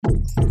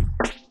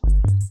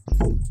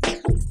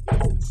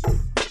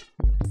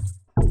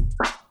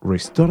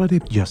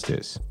Restorative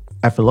Justice,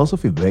 a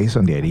philosophy based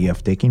on the idea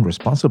of taking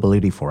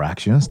responsibility for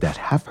actions that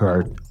have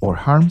hurt or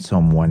harmed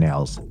someone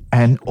else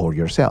and or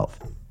yourself.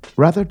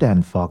 Rather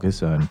than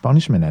focus on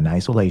punishment and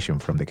isolation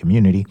from the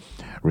community,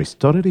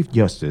 restorative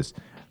justice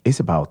is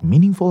about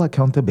meaningful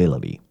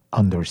accountability,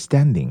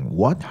 understanding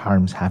what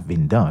harms have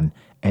been done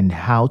and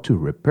how to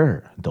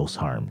repair those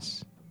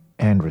harms.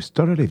 And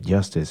restorative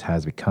justice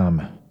has become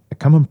a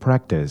common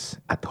practice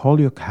at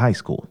Holyoke High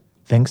School,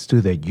 thanks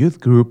to the youth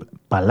group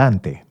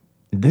Palante.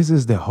 This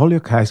is the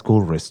Holyoke High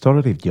School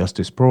Restorative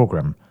Justice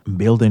Program,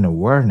 building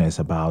awareness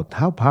about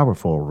how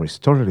powerful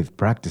restorative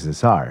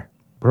practices are,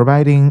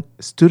 providing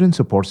student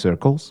support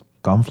circles,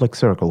 conflict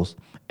circles,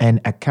 and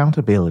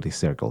accountability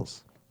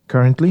circles.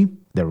 Currently,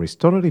 the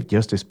Restorative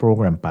Justice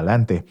Program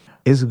Palante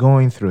is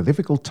going through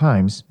difficult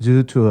times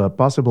due to a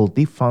possible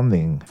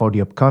defunding for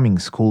the upcoming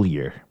school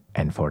year.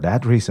 And for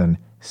that reason,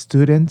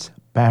 students,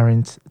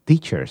 parents,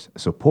 teachers,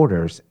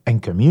 supporters,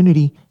 and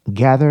community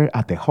gather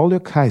at the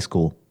Holyoke High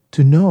School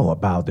to know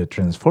about the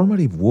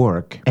transformative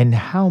work and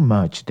how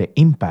much the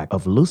impact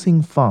of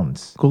losing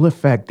funds could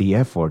affect the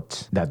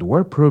efforts that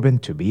were proven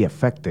to be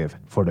effective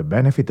for the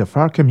benefit of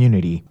our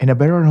community and a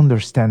better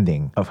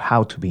understanding of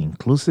how to be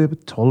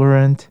inclusive,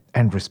 tolerant,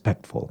 and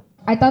respectful.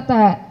 I thought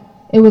that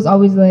it was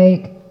always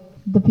like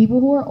the people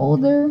who are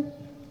older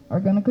are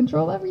going to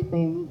control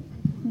everything.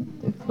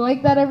 It's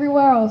like that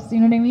everywhere else,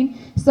 you know what I mean?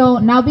 So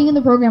now being in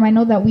the program, I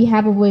know that we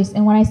have a voice.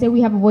 And when I say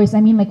we have a voice,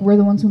 I mean like we're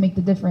the ones who make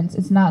the difference.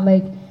 It's not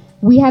like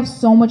we have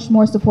so much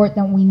more support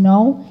than we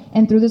know,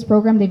 and through this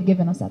program, they've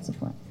given us that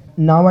support.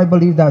 Now I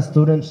believe that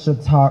students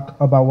should talk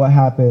about what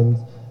happened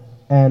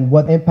and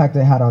what impact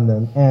it had on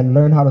them, and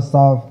learn how to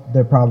solve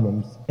their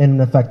problems in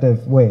an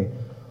effective way.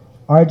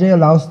 RJ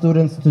allows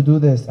students to do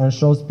this and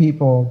shows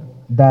people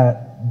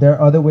that there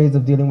are other ways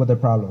of dealing with their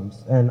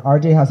problems. And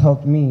RJ has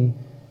helped me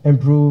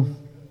improve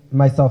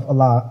myself a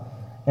lot,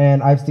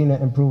 and I've seen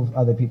it improve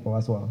other people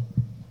as well.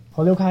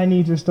 Holyoke High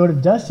needs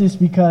restorative justice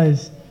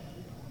because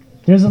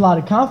there's a lot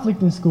of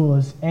conflict in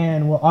schools,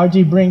 and what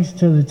RJ brings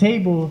to the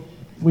table,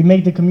 we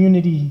make the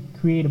community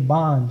create a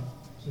bond.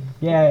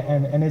 Yeah,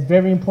 and it's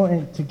very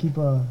important to keep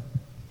a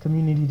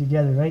community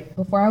together, right?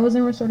 Before I was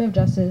in restorative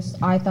justice,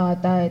 I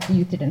thought that the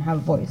youth didn't have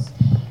a voice.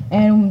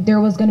 And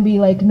there was going to be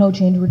like no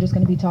change, we're just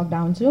going to be talked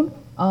down to.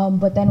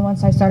 But then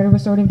once I started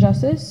restorative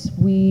justice,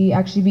 we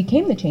actually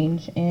became the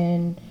change.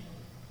 And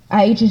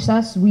at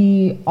HSS,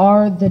 we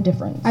are the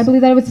difference. I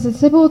believe that it was a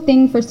simple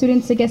thing for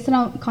students to get sent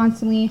out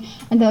constantly,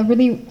 and that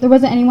really there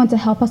wasn't anyone to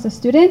help us as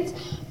students.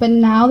 But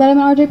now that I'm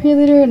an RJ peer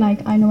leader and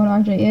I know what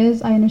RJ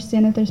is, I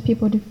understand that there's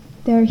people that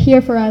are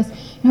here for us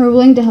and who are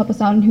willing to help us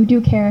out and who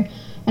do care.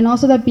 And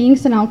also that being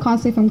sent out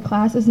constantly from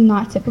class is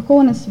not typical,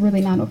 and it's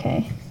really not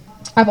okay.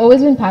 I've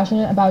always been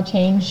passionate about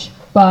change,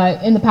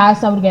 but in the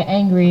past I would get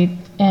angry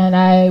and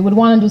I would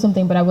want to do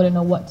something, but I wouldn't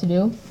know what to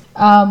do.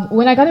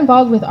 When I got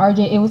involved with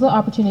RJ, it was an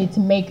opportunity to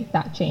make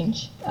that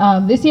change.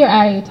 This year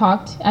I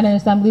talked at an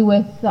assembly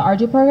with the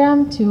RJ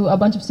program to a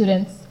bunch of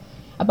students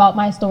about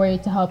my story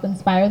to help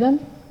inspire them.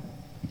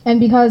 And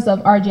because of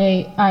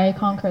RJ, I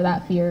conquered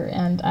that fear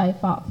and I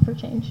fought for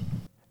change.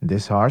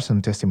 These are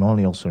some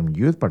testimonials from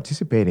youth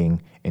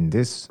participating in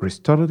this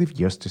restorative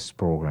justice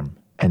program.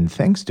 And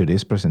thanks to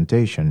this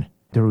presentation,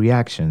 the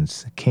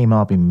reactions came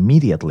up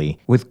immediately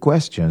with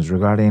questions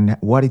regarding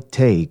what it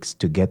takes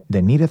to get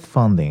the needed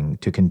funding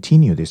to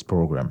continue this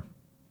program.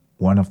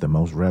 One of the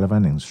most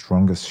relevant and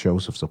strongest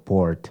shows of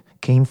support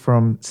came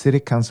from City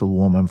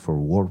Councilwoman for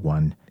Ward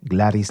 1,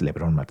 Gladys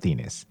Lebron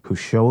Martinez, who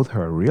showed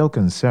her real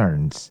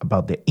concerns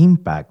about the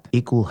impact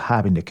it could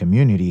have in the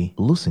community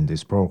losing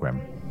this program.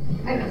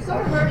 I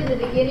sort of heard in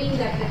the beginning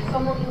that there's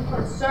some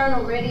concern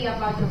already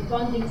about the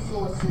funding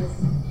sources.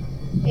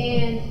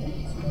 And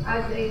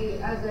as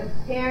a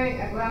parent,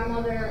 a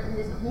grandmother in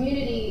this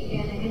community,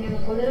 and in a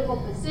political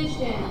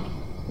position,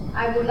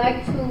 I would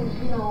like to,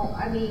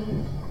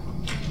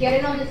 get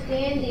an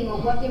understanding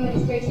of what the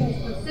administration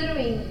is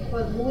considering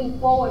for moving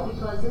forward,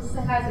 because this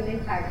has an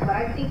impact. But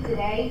I think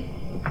today,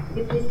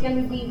 if this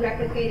can be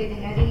replicated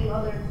in any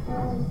other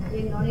schools,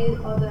 in any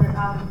other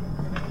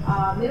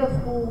middle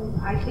schools,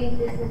 I think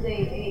this is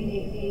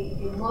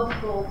a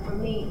must go for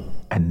me.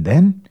 And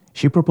then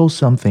she proposed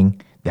something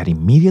that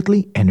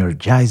immediately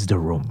energized the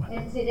room.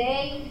 And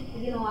today,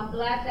 I'm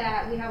glad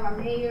that we have our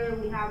mayor,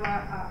 we have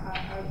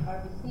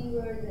our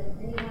receivers,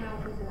 and anyone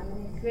else who's in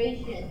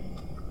administration.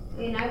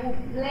 And I will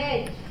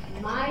pledge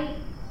my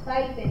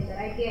stipend that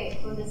I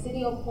get from the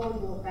city of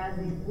Holyoke as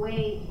a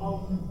way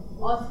of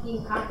us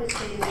being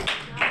compensated.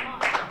 Not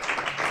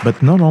much.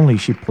 But not only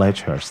she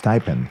pledged her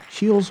stipend,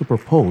 she also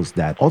proposed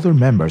that other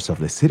members of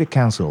the city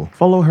council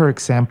follow her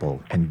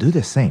example and do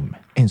the same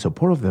in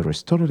support of the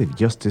restorative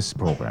justice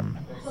program.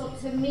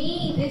 To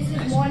me, this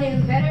is more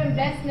than better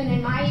investment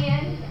in my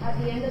end at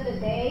the end of the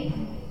day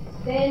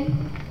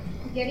than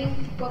getting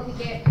what we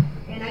get.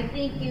 And I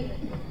think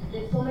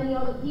there's so many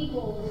other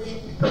people,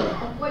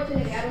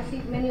 unfortunately, I don't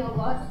see many of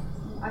us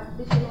as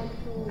additional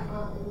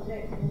to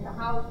in the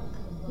house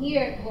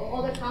here, but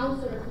other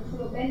counselors who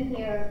should have been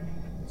here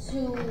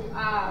to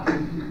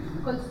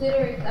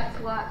consider if that's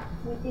what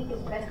we think is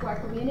best for our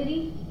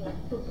community,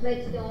 to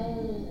pledge their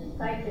own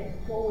stipend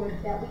forward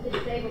that we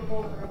can save a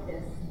program like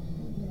this.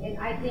 And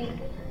I think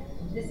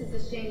this is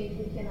a shame if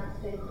we cannot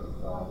save it,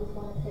 so I just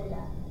want to say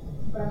that.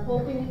 But I'm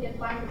hoping we can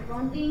find the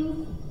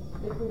funding.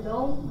 If we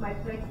don't, my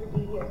pledge will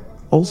be here.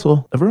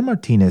 Also, Laverne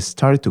Martinez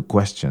started to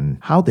question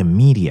how the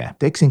media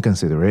takes in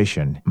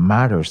consideration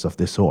matters of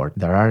the sort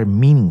that are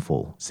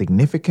meaningful,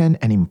 significant,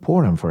 and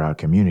important for our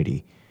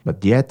community,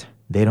 but yet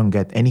they don't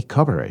get any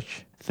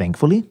coverage.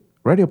 Thankfully,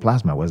 Radio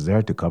Plasma was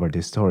there to cover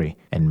this story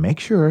and make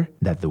sure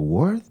that the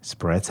word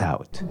spreads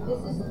out. This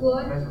is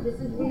good. This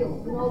is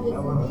real. You know, this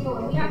is real.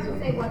 And we have to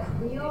say what's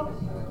real.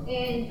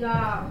 And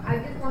I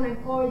just want to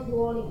encourage you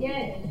all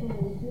again to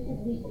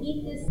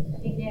repeat this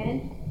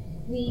again.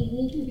 We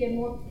need to get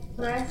more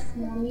press,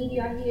 more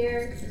media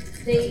here.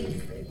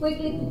 They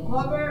quickly to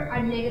cover our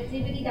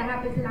negativity that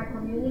happens in our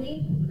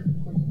community.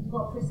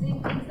 But for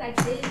things like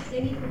this,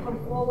 they need to come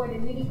forward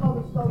and really tell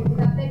the story. Because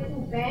I bet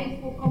you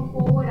banks will come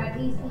forward at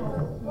least,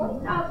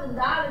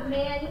 $40,000,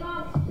 man.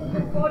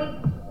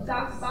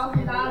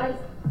 $40,000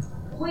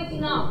 quick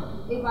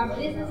enough. If our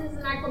businesses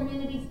in our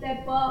community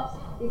step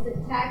up, it's a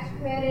tax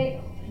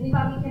credit. We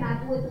probably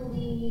cannot do it through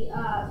the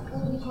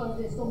school because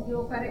there's some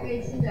bureaucratic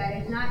issue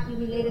that is not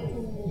related to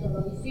the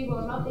receiver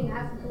or nothing. It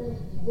has to do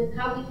with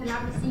how we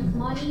cannot receive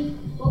money.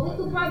 But we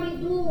could probably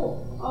do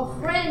a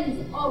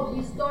Friends of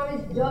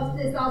Restorative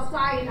Justice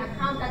outside an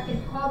account that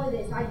can cover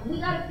this. We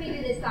gotta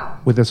figure this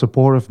out. With the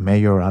support of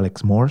Mayor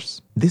Alex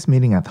Morse, this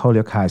meeting at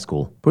Holyoke High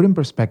School put in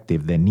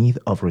perspective the need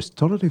of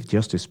restorative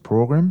justice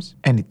programs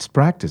and its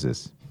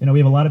practices. You know, we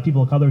have a lot of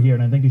people of color here,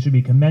 and I think you should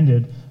be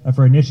commended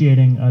for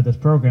initiating this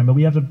program, but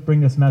we have to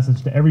bring this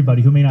message to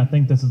everybody who may not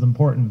think this is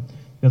important.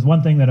 Because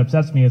one thing that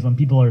upsets me is when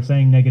people are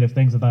saying negative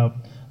things about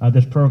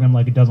this program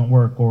like it doesn't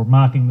work or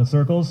mocking the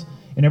circles.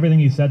 And everything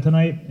you said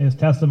tonight is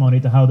testimony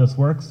to how this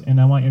works, and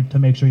I want you to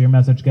make sure your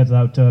message gets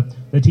out to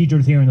the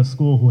teachers here in the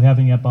school who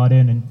haven't yet bought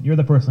in, and you're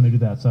the person to do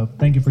that. So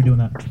thank you for doing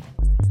that.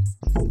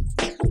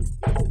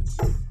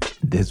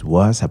 This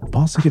was a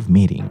positive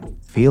meeting,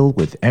 filled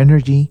with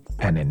energy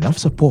and enough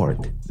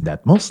support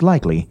that most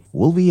likely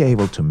will be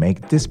able to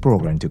make this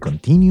program to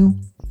continue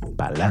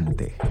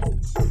pa'lante.